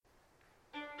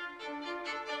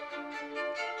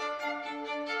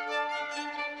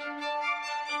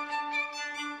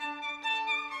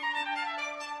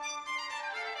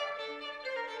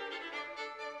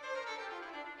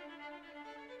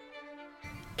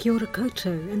Kia ora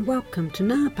koutou and welcome to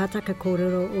Ngā Pātaka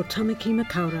Kōrero o Tamaki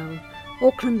Makaurau,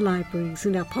 Auckland Libraries,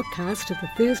 and our podcast of the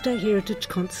Thursday Heritage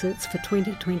Concerts for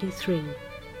 2023.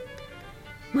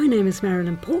 My name is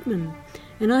Marilyn Portman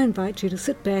and I invite you to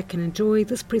sit back and enjoy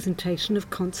this presentation of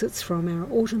concerts from our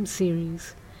autumn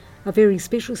series, a very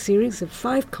special series of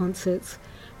 5 concerts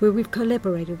where we've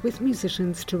collaborated with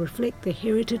musicians to reflect the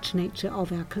heritage nature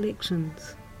of our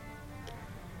collections.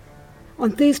 On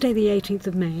Thursday the 18th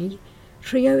of May,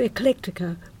 Trio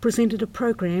Eclectica presented a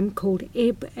program called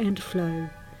Ebb and Flow,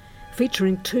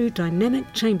 featuring 2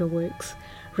 dynamic chamber works,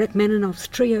 Rachmaninoff's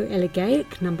Trio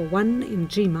Élégiaque No. 1 in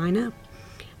G minor,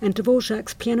 and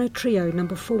Dvořák's Piano Trio No.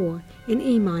 4 in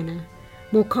E minor,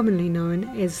 more commonly known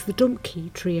as the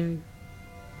Dumky Trio.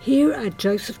 Here are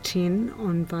Joseph Chen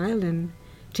on violin,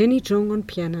 Jenny Jung on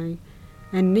piano,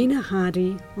 and Nina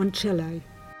Hardy on cello.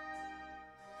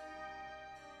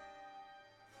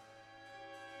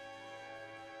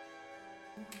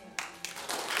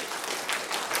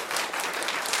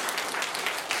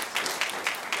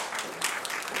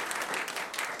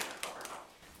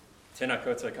 Tēnā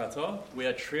koutou katoa. We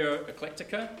are Trio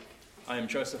Eclectica. I am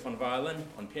Joseph on violin,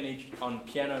 on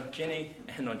piano Jenny,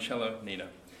 and on cello Nina.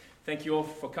 Thank you all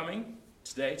for coming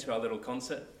today to our little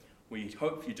concert. We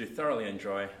hope you do thoroughly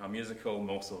enjoy our musical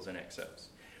morsels and excerpts.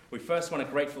 We first want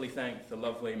to gratefully thank the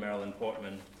lovely Marilyn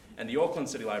Portman and the Auckland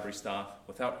City Library staff,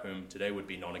 without whom today would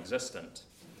be non-existent.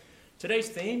 Today's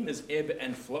theme is Ebb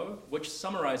and Flow, which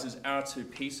summarizes our 2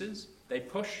 pieces. They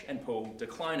push and pull,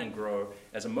 decline and grow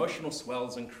as emotional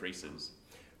swells increases.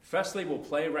 Firstly, we'll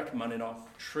play Rachmaninoff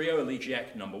Trio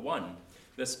Élégiaque No. 1.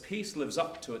 This piece lives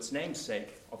up to its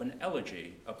namesake of an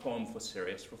elegy, a poem for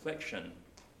serious reflection.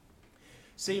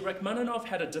 See, Rachmaninoff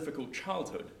had a difficult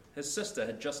childhood. His sister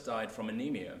had just died from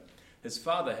anemia. His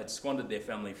father had squandered their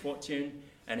family fortune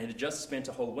and had just spent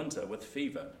a whole winter with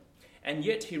fever. And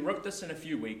yet he wrote this in a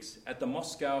few weeks at the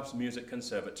Moscow Music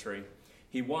Conservatory.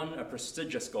 He won a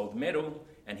prestigious gold medal,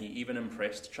 and he even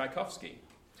impressed Tchaikovsky.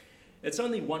 It's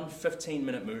only one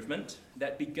 15-minute movement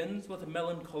that begins with a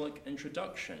melancholic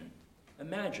introduction.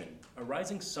 Imagine a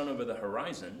rising sun over the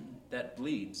horizon that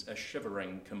bleeds a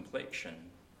shivering complexion.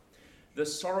 The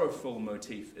sorrowful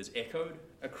motif is echoed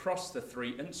across the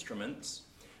 3 instruments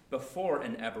before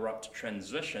an abrupt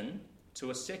transition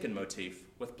to a second motif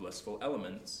with blissful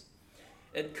elements.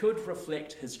 It could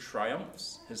reflect his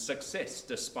triumphs, his success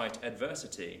despite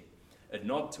adversity, a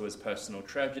nod to his personal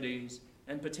tragedies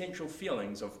and potential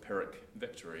feelings of Pyrrhic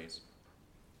victories.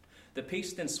 The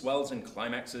piece then swells and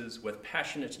climaxes with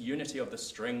passionate unity of the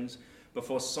strings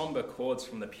before sombre chords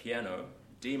from the piano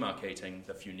demarcating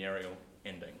the funereal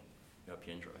ending. I hope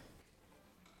you enjoy.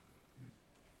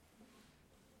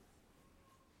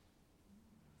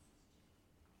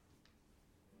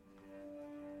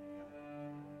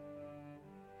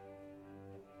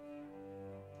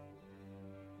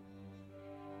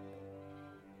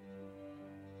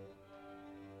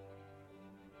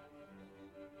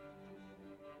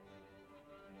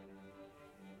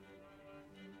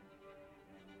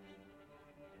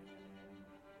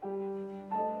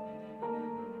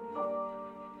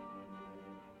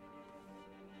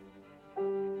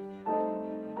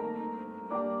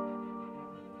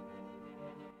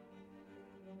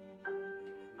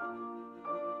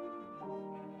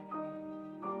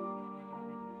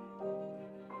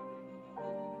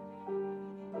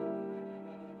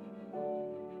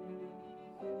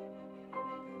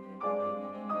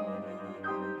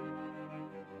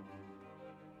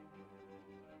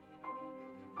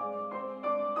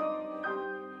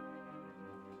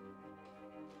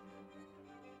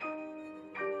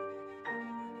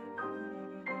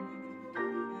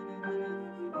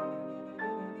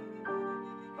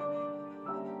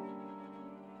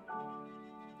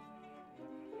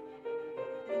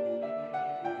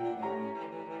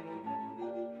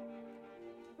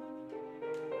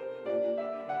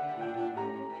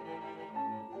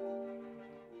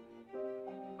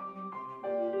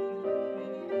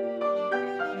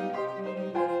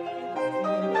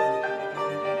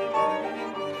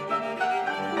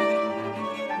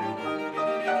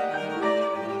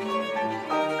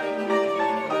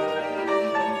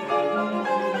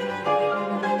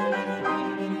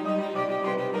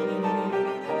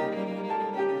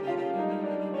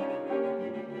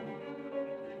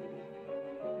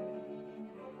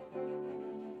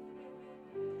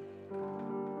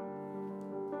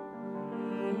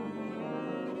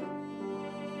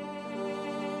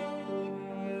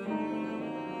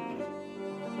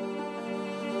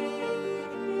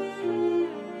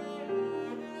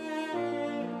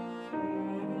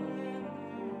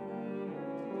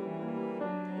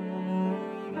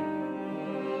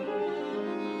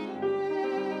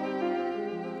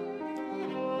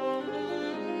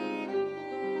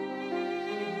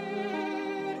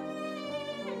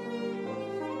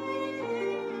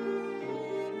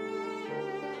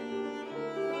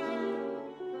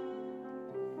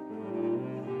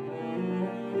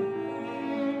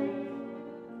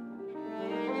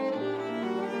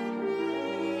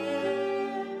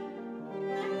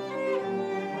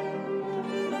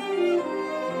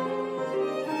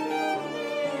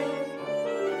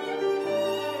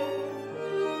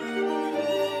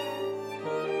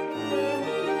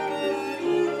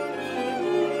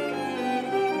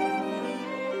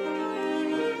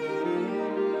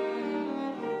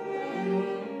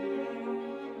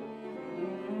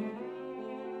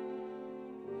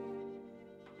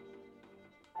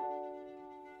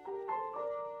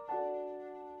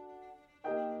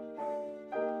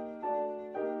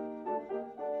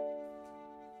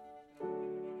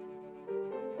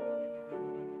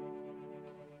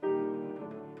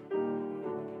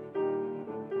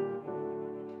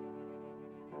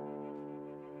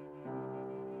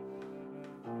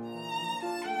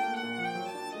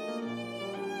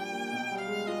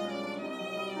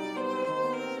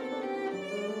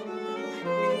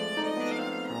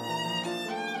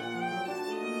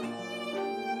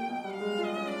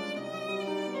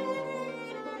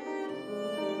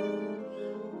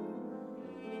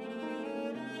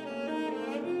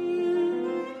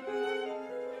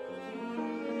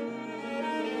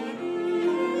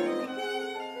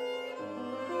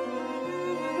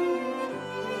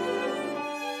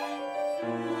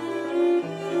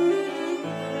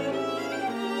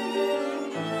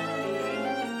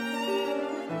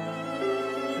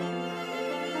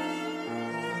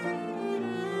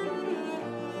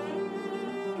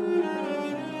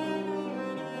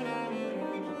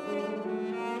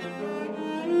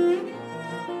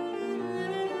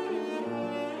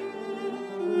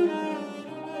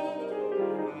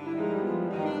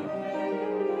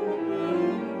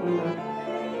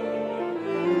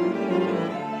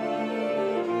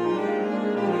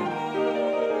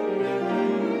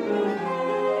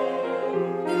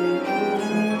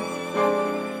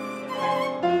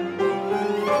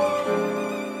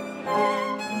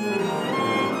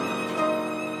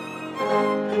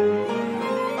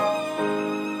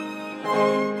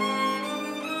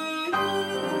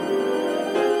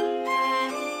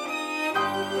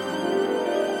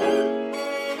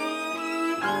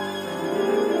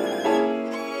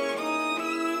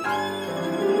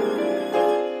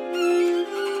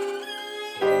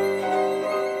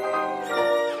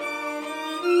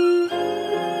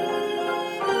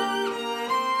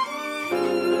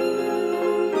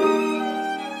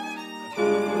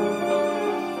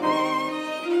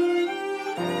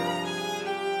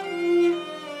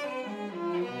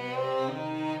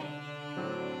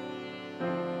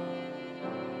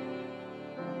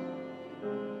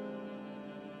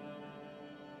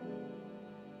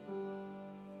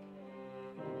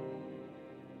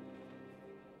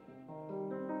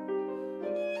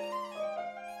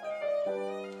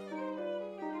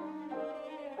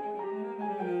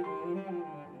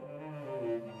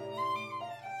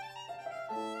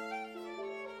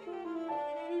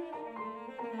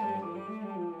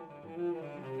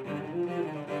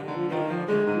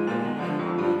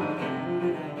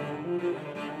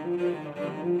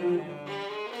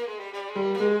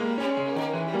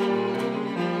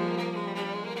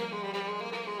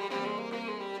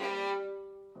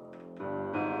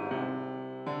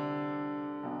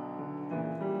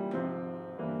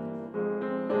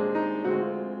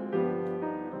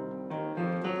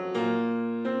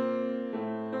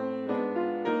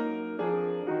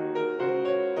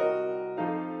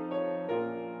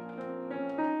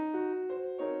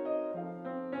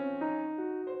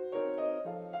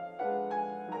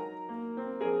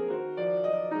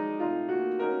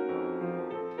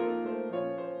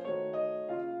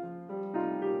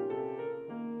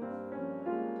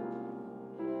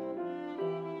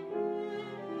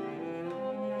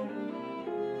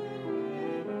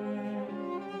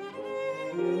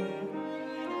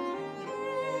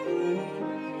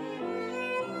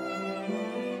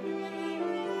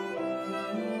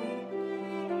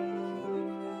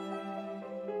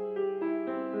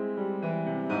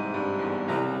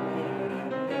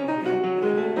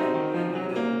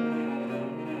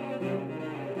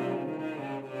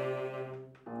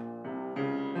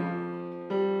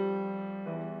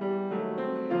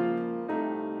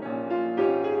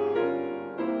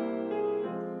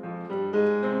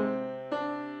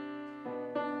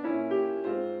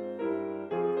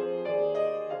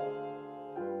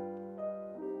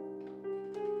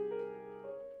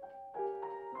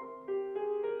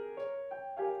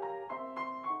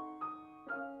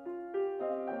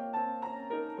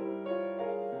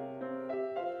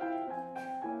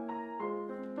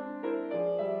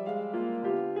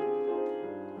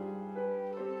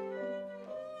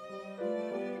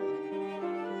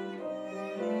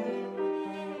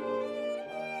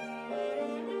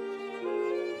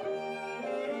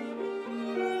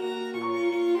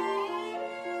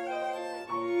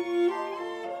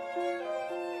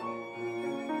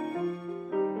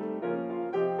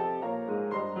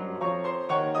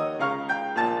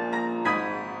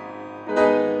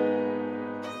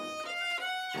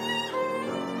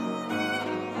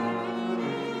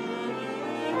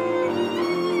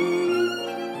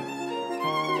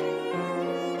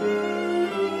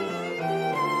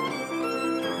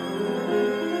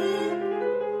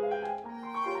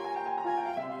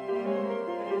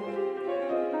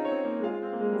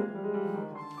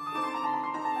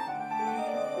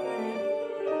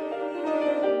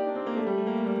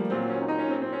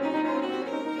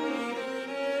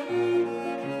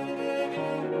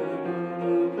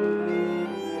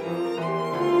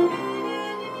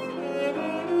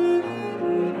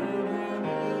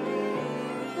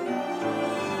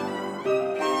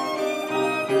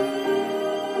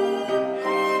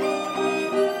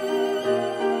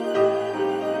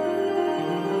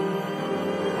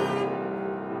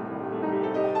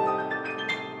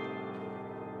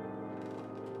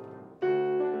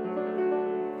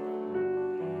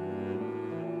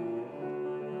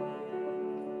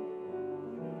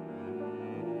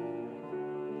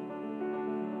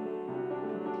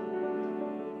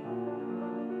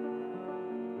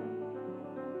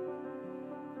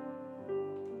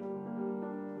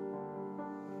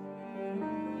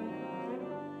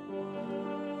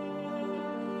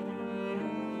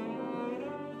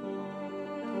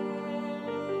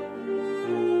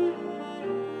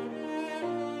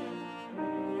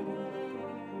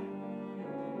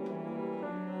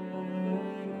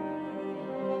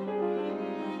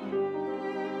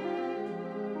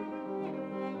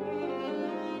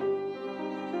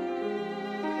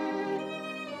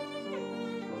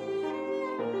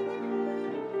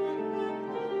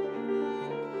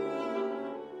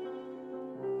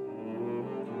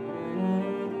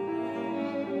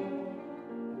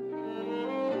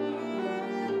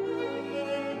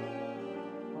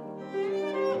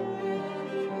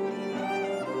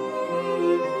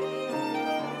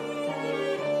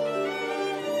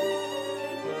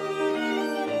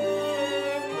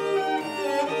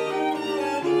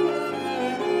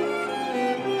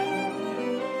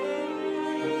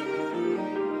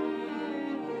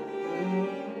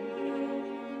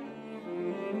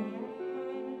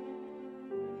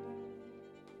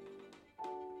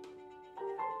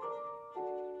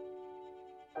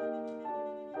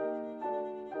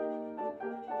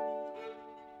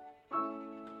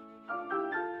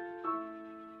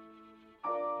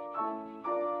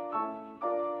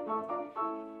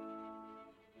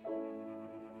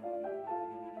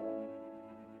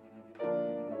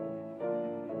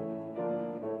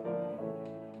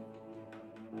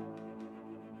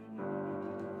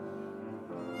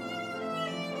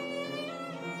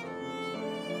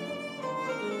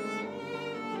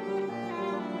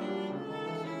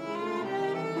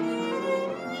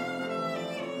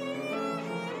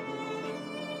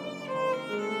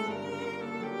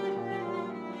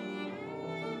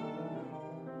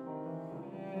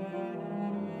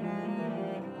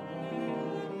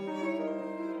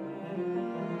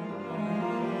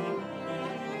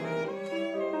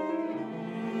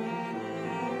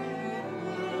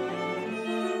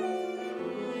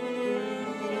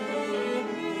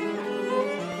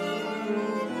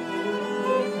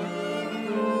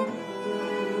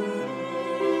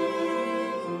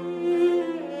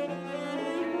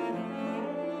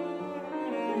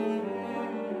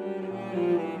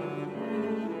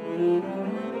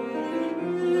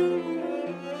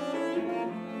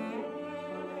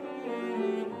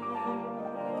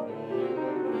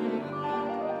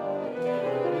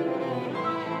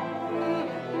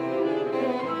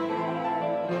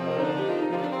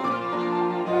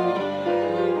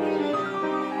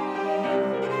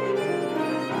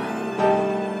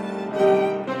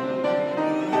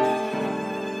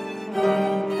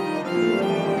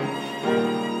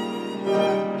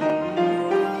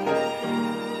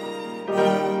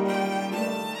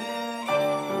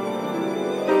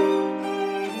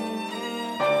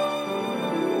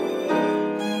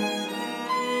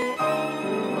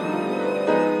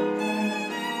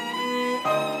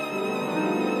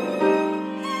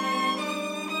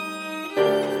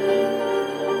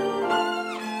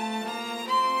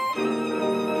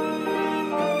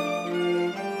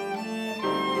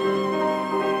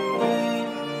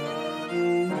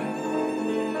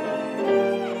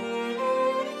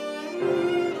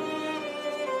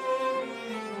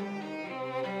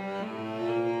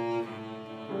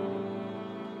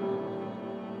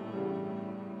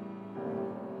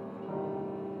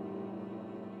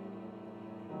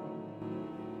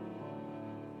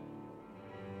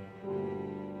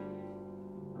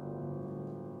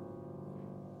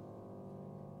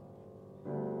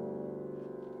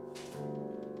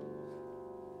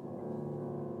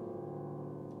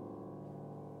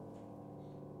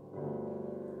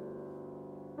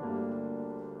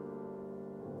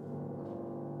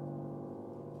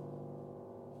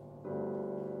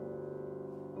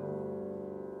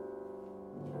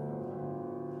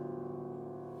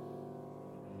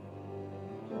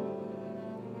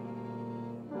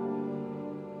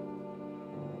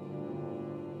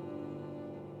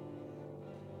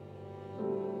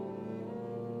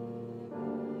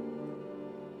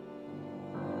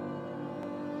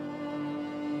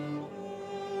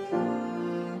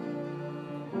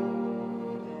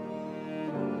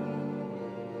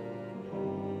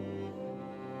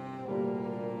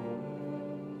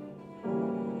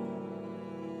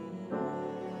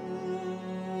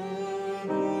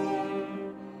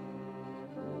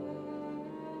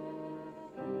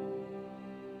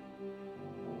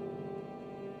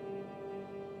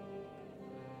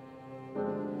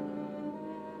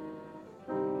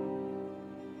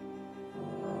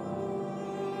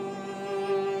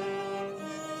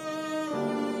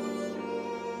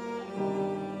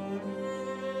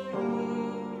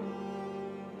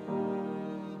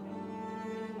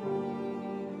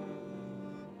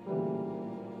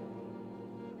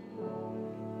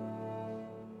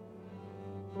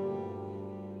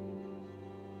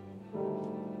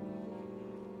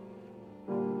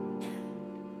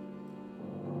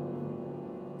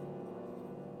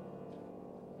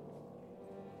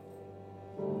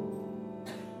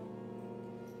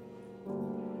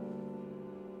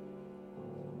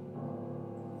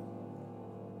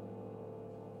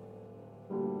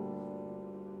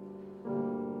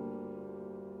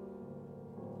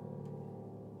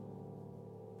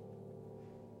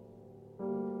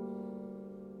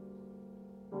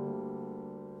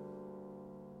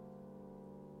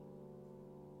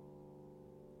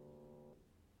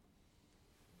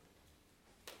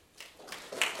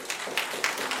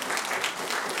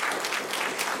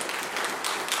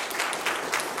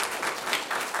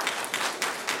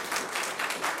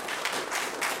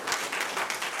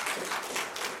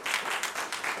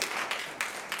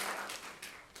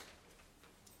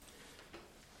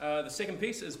 The second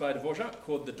piece is by Dvořák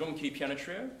called the Dumky Piano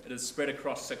Trio. It is spread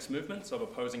across 6 movements of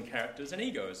opposing characters and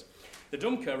egos. The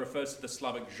Dumka refers to the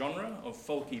Slavic genre of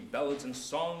folky ballads and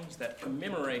songs that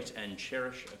commemorate and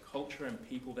cherish a culture and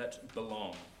people that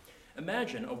belong.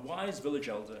 Imagine a wise village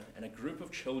elder and a group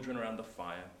of children around the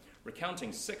fire,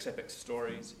 recounting 6 epic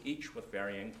stories, each with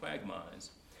varying quagmires.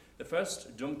 The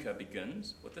first Dumka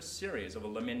begins with a series of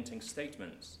lamenting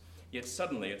statements, yet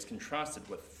suddenly it's contrasted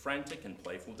with frantic and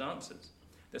playful dances.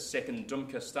 The second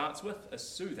Dumka starts with a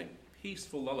soothing,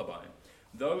 peaceful lullaby,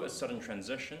 though a sudden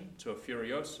transition to a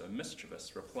furioso,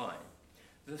 mischievous reply.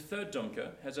 The third Dumka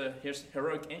has a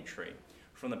heroic entry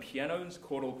from the piano's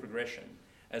chordal progression,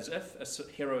 as if a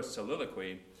hero's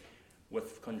soliloquy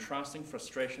with contrasting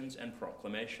frustrations and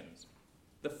proclamations.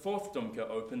 The fourth Dumka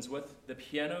opens with the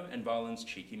piano and violin's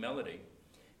cheeky meddling,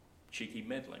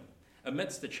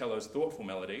 amidst the cello's thoughtful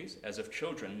melodies, as if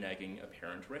children nagging a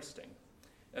parent resting.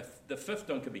 The fifth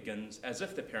Dumka begins as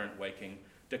if the parent waking,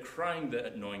 decrying the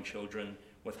annoying children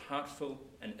with heartful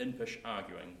and impish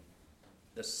arguing.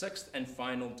 The sixth and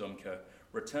final Dumka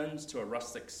returns to a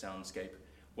rustic soundscape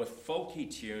with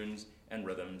folky tunes and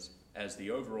rhythms as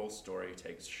the overall story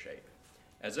takes shape.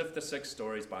 As if the 6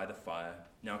 stories by the fire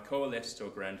now coalesce to a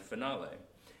grand finale,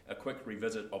 a quick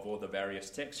revisit of all the various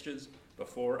textures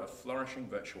before a flourishing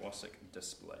virtuosic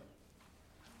display.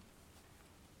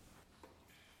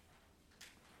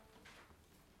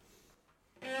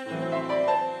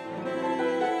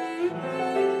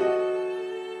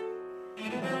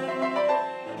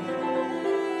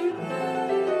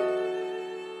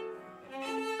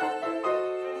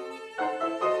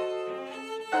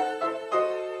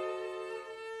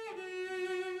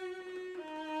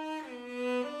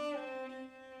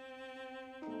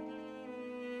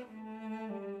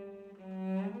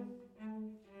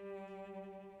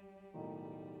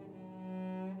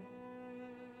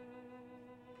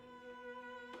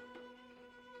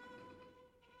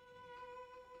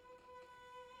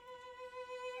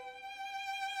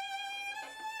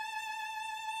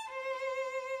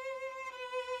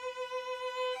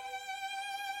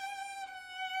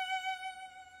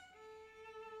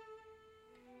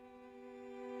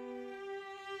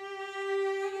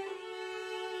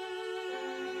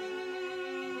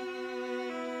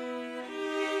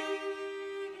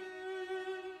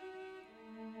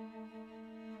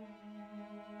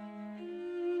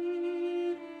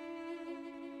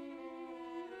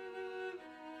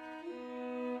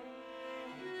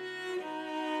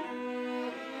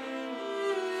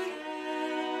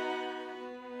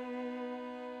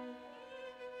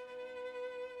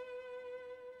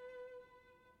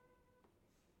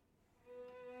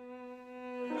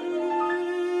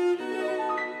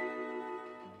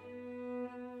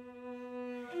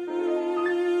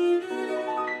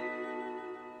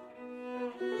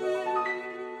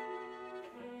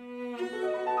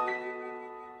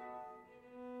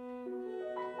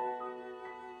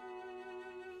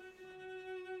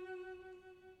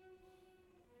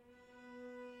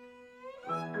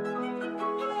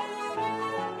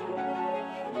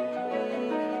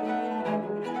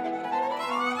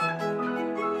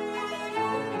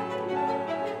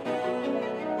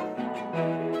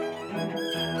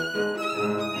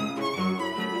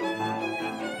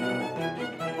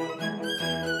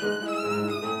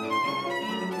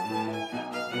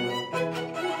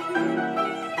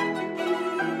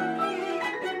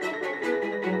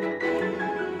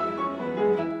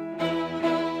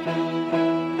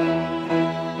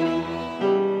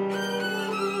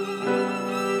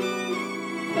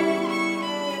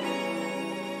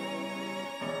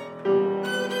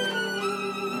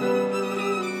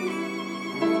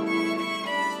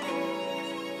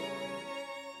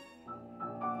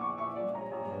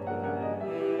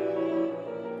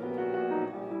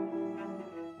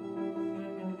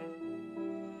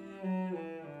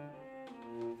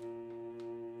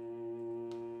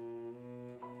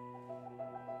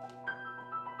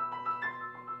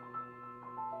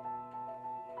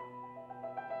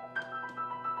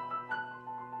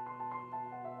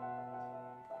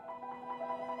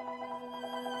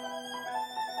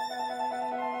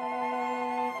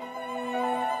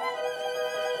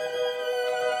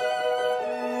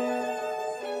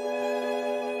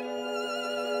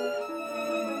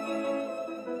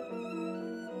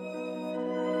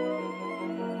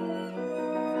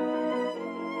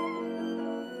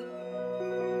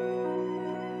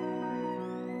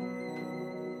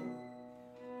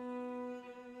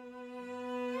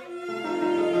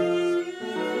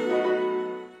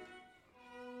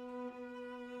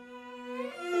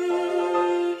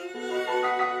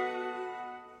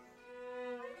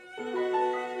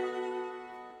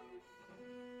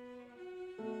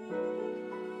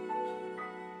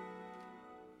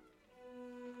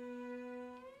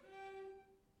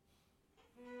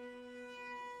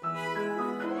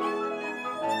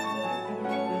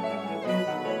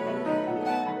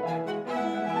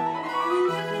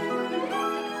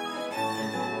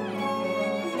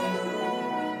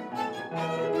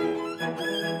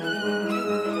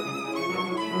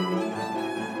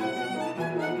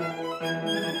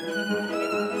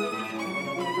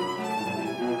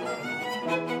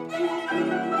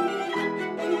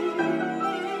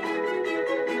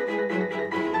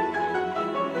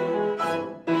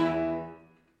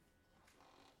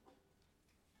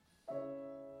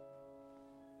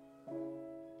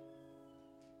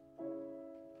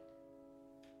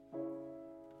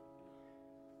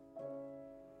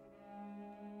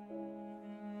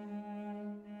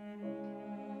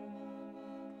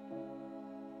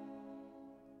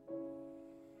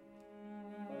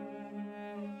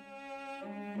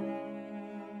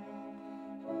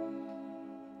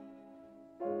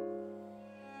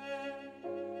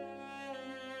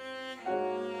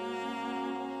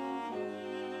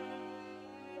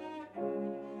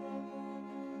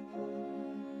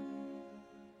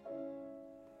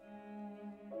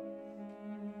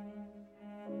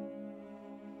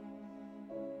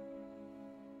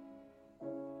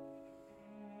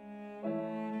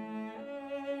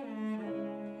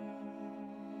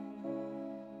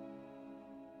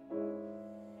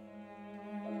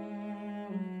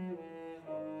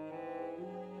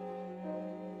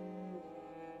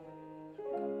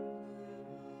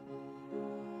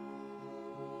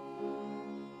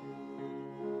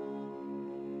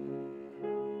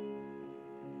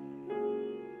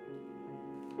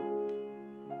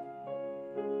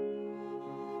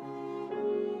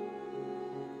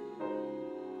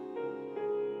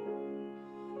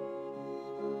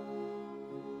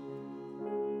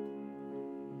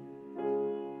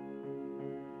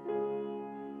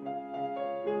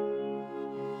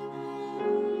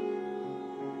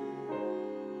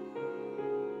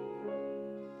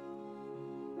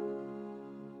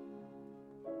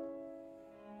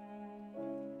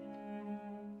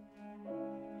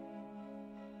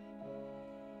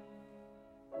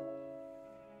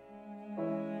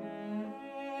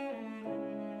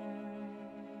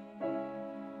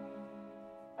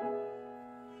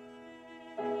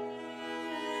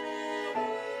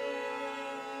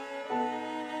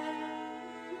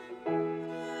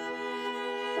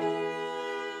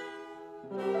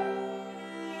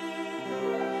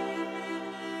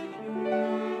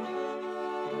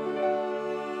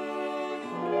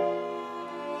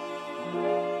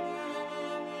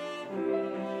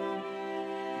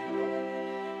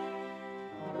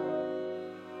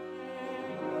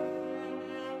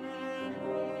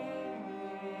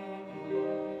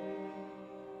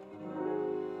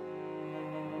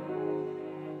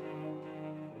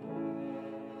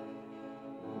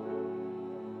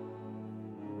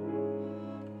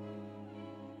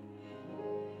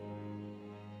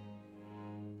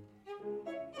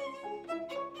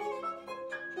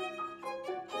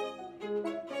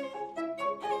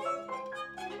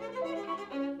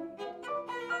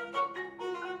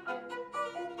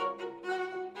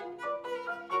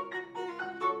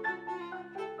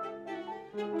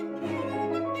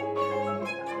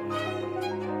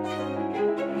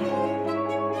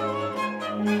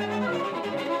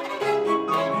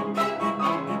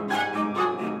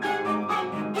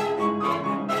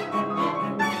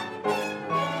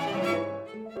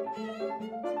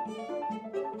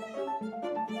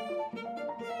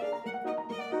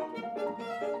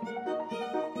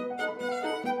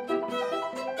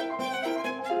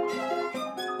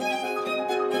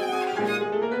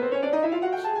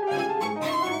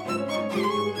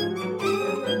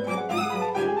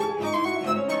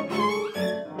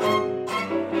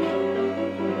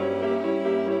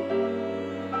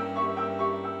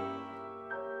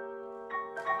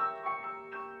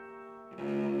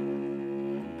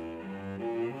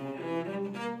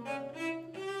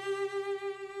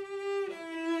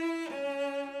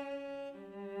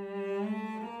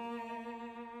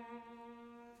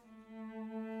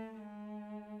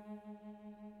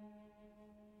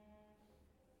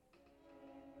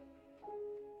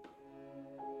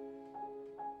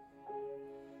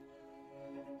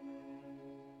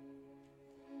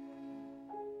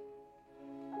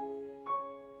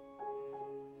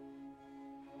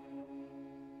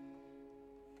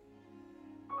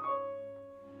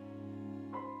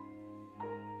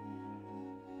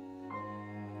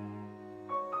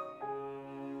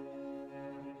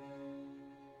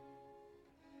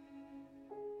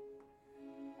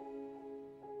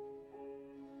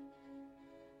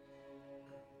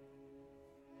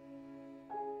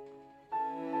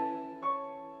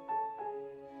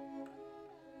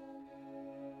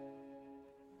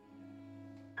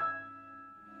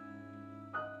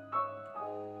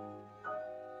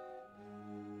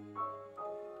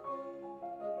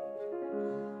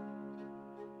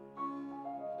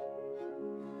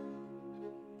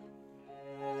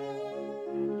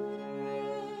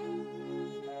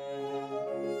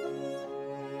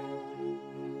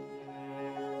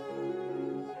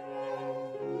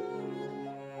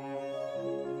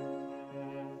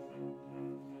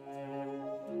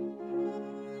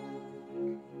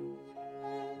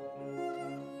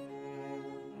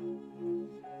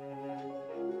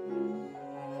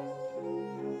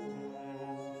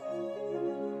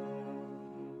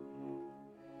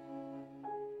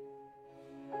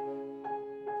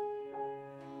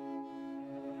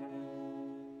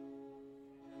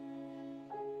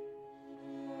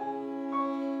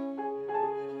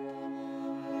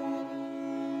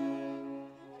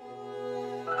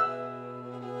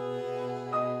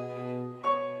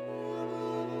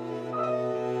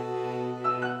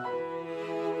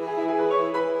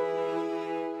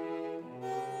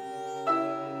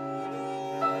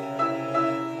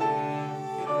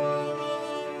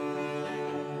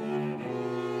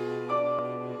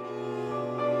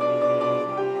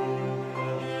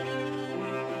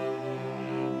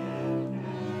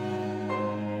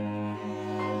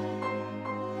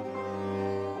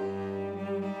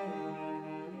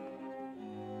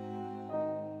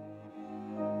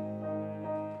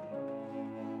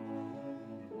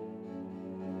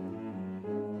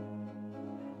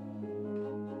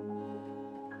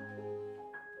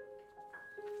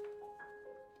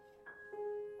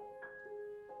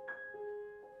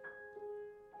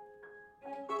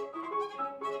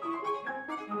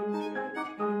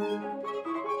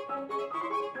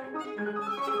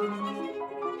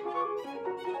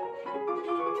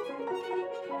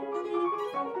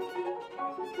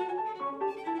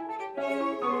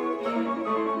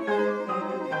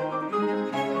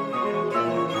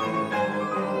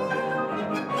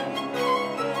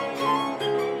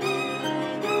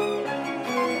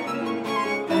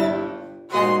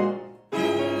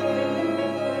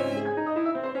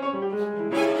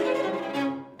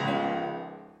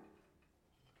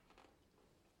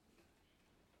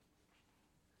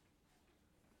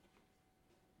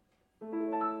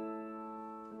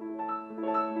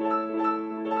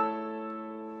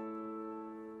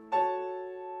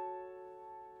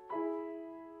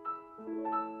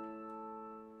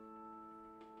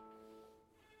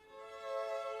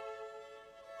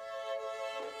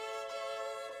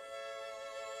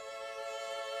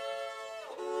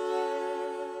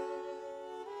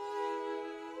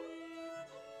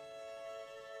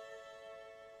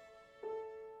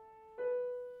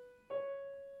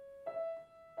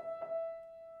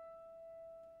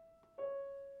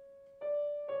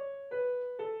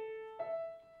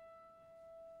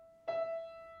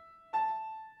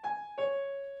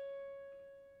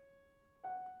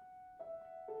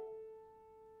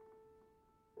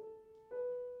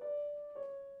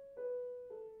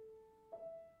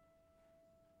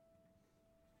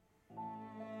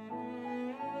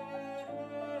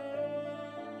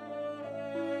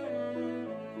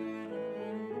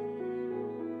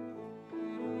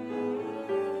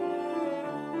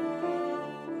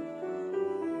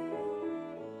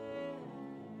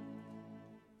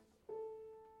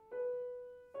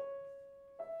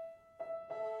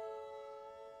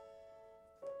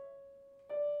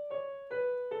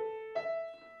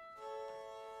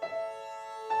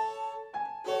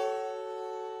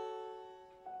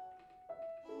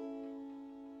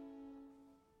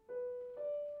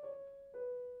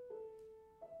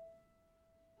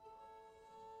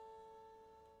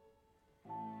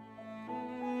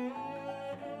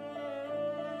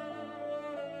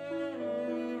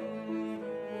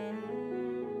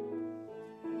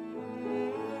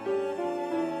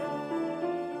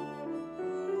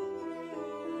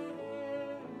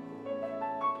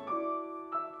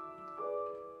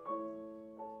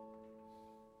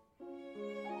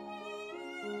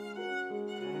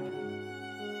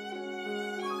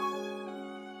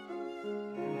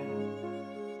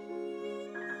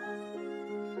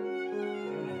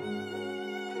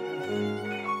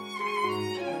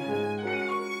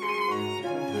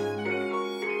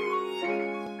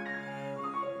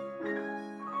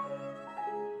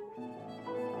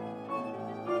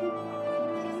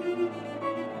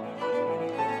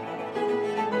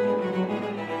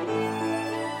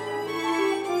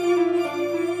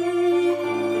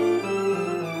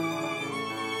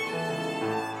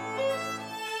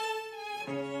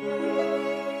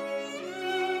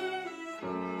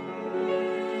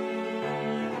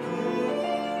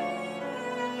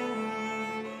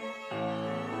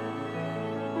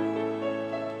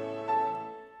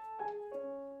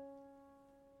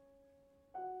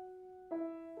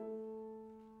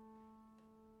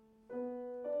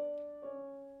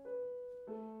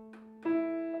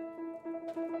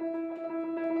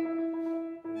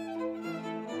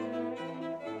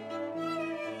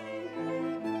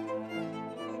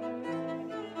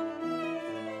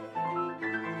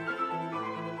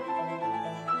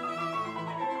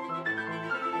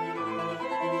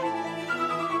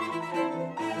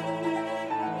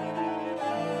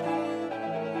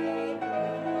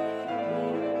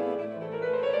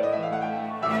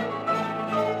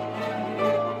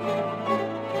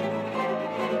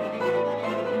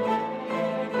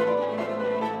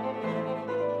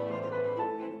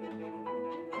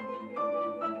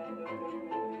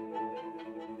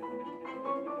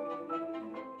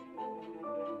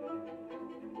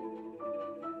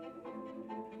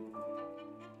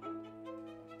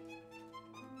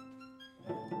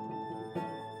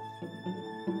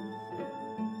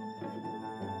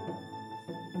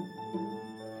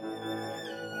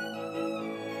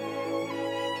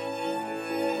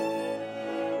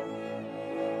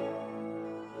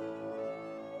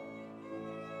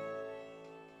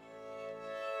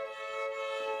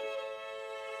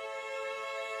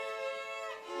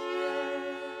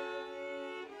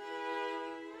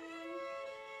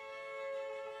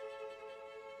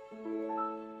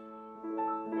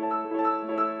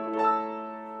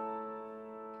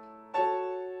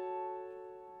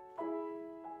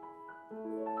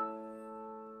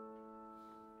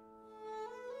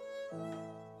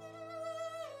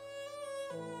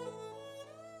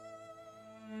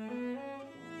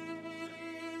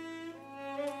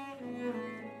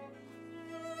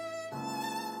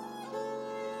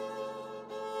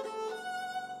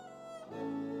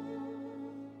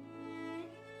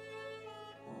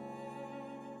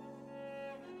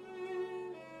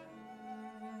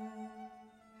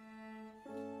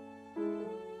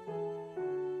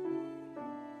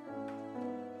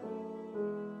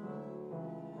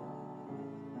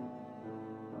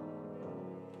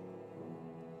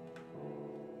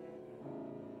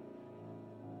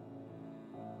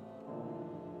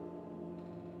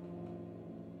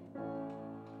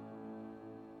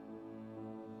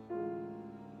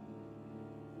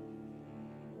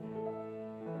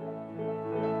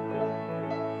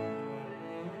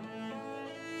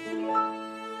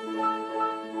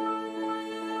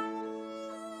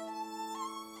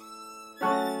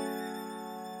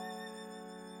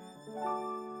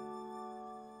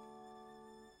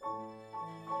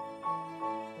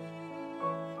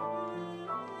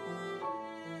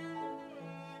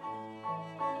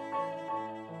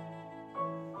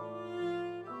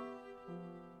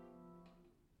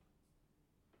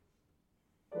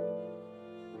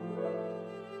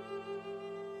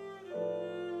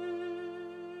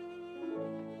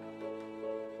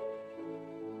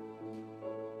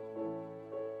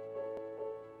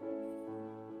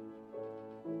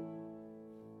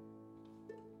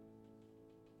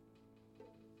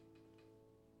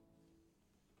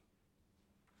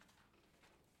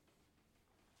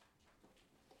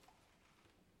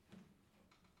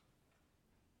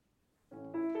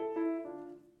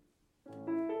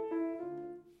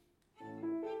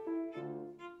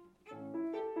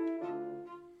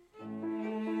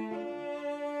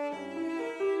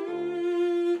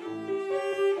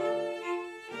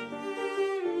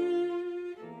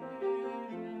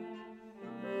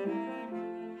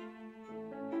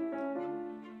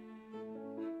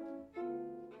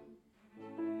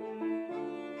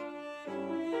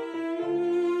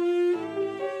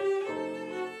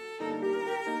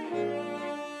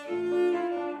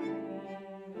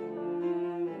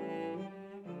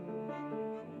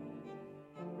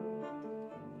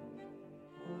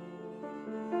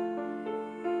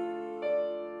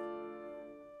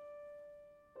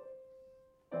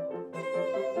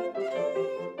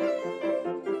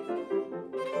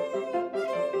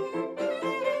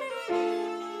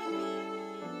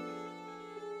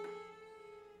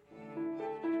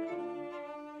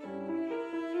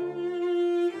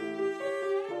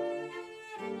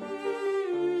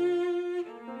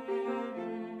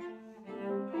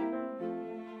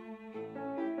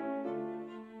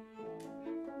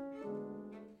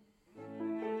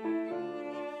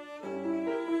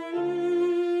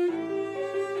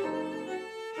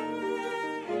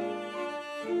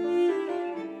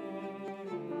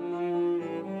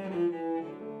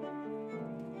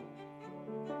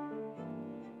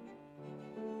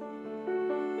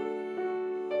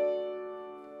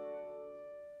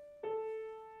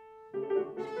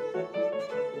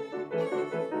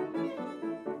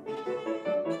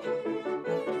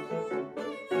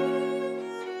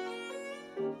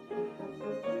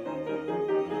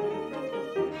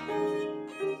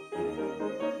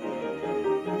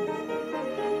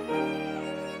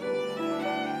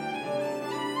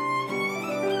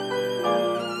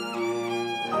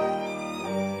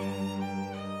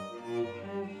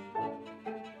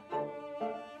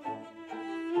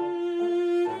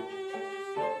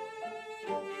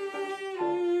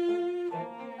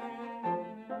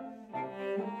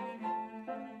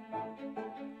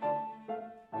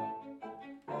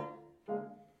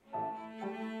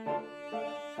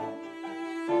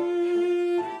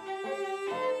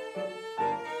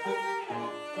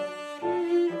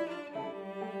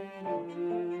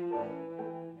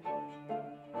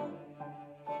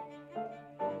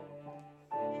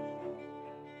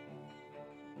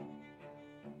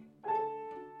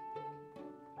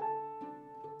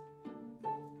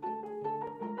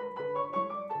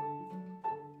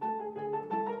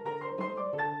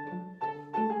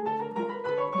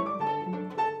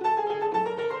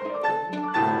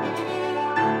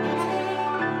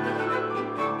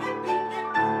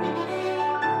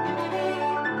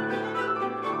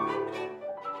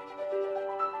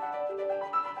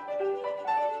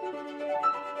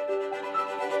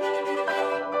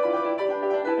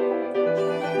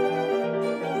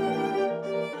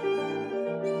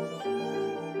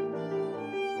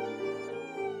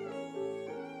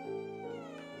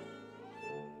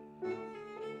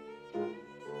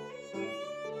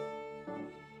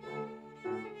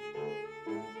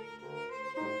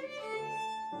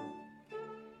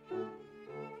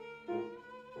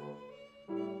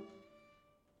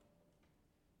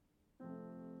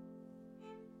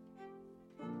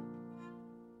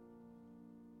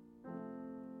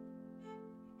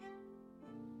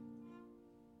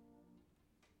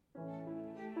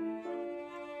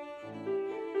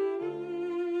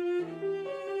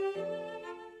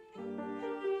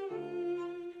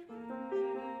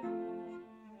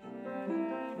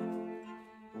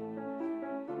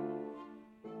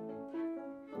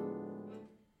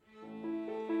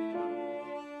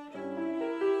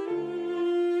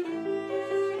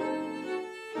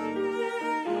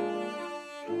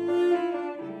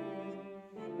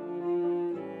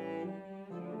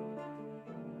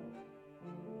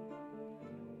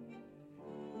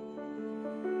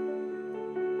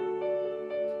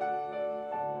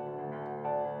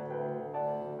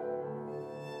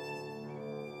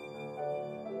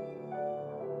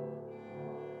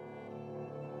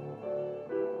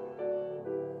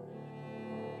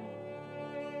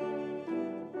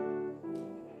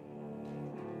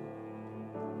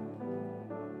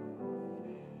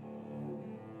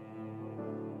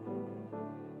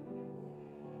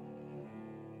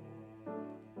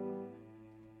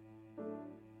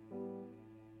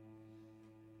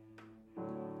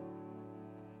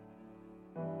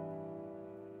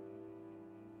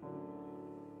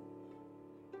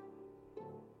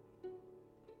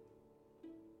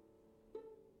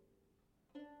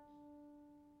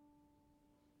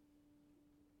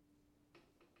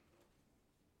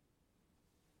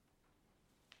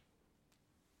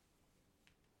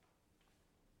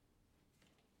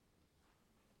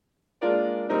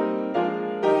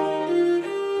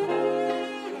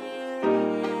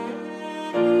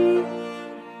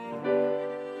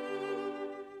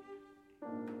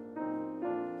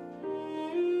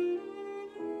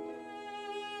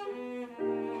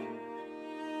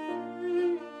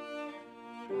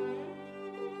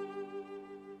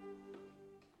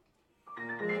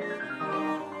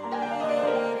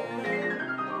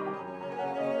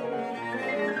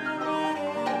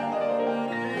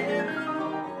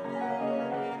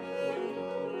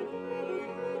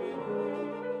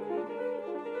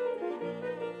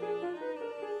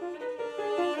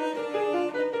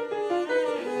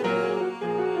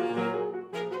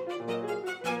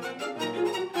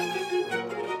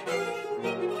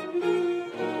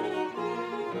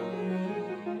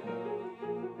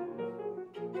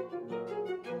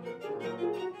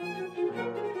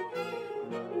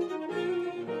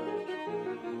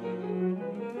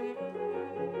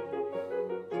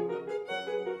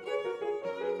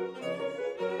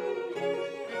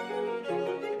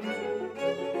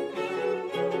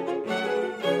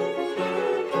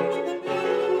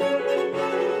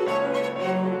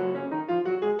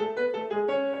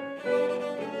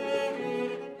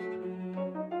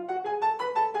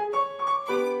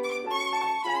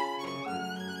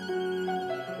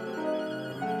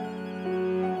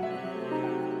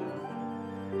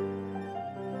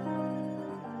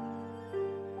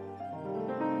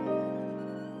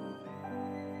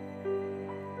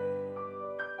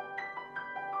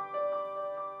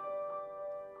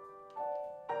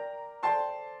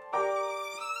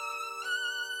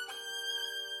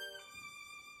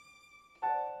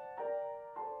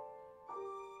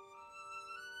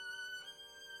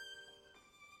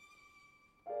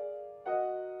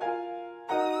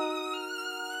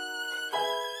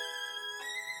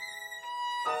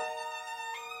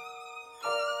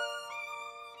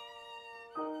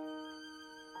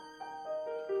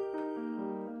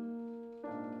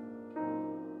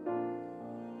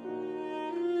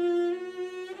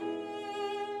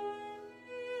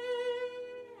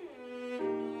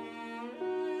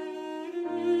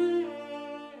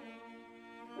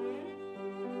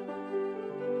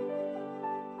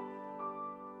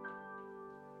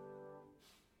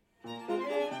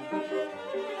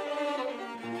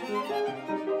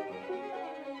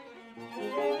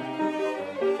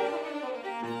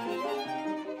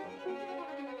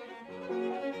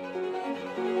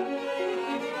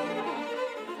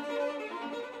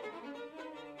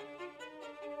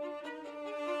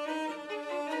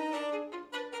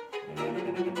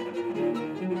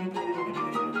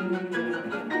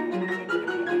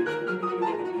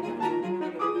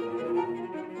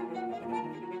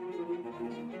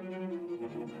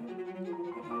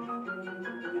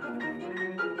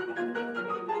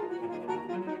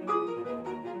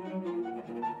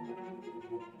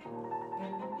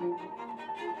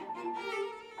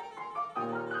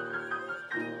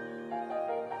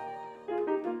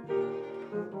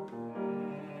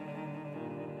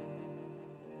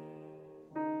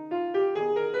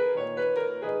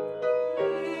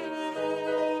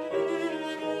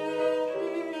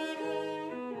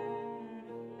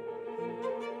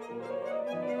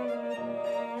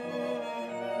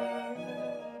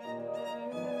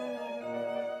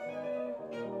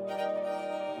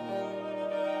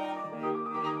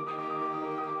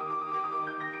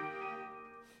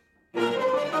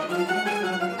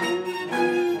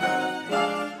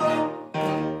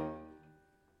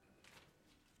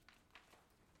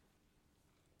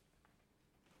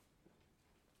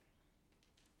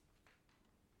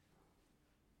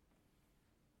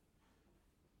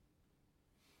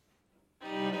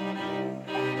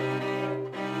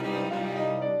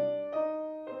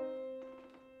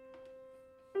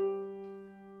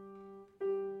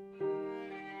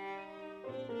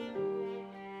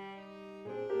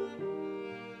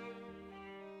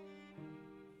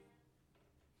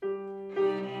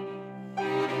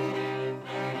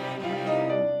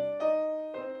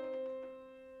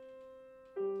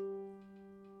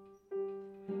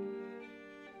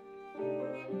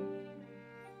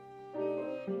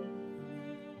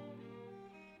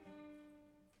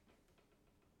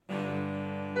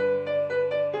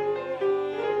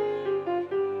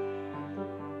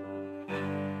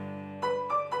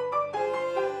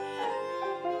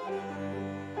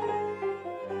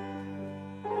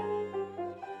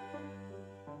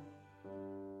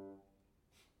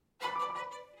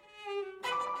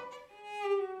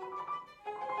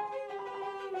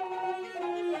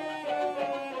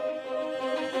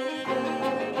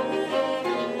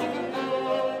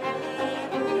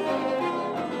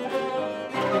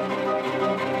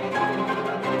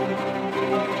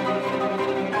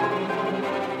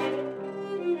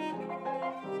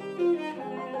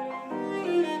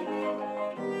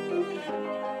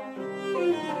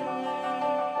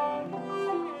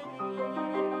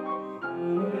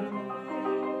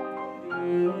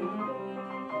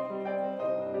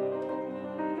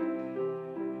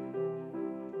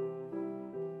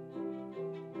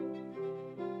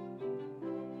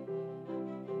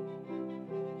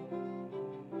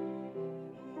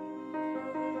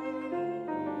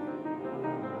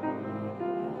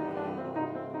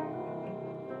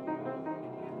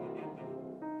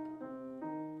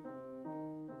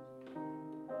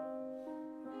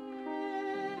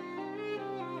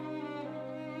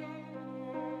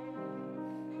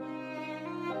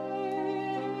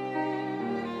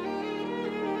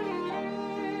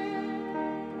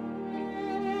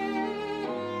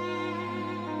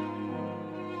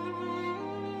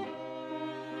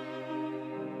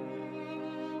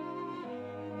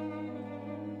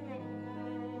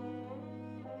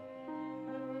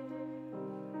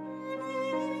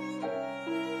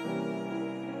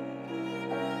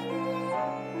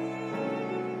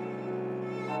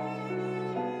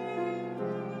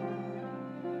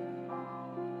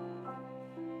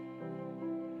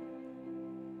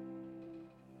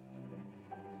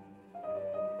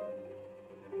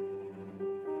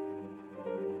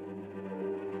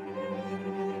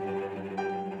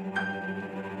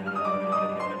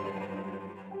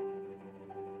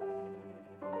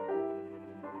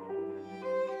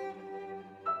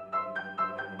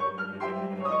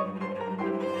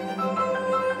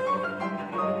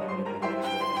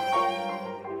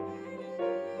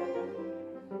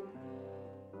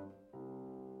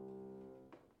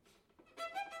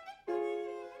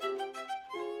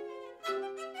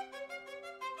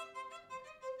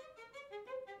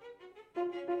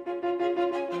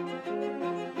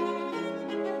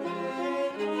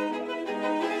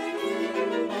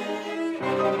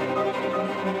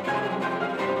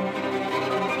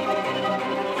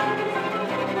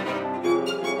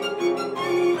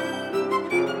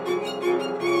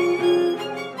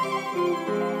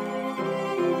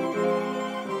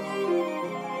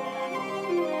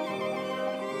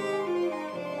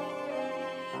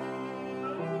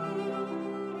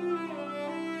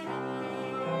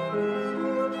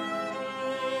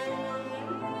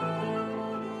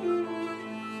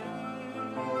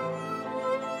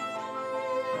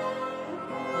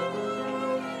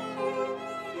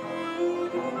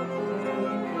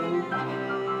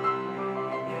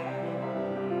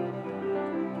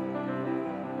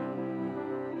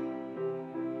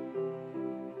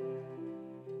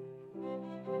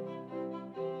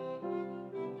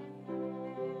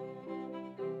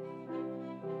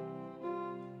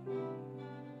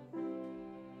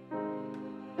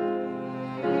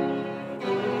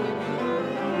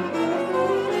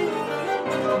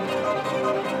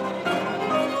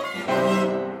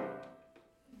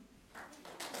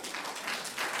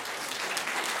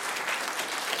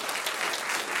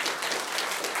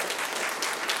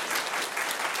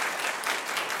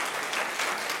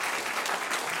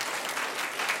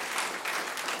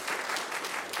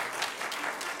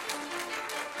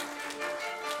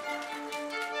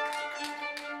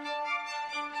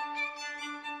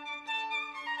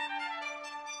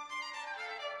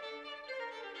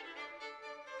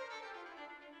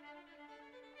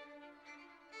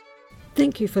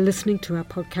 Thank you for listening to our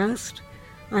podcast.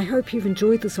 I hope you've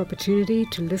enjoyed this opportunity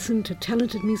to listen to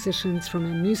talented musicians from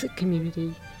our music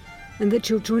community, and that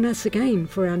you'll join us again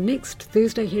for our next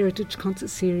Thursday Heritage Concert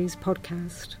Series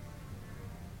podcast.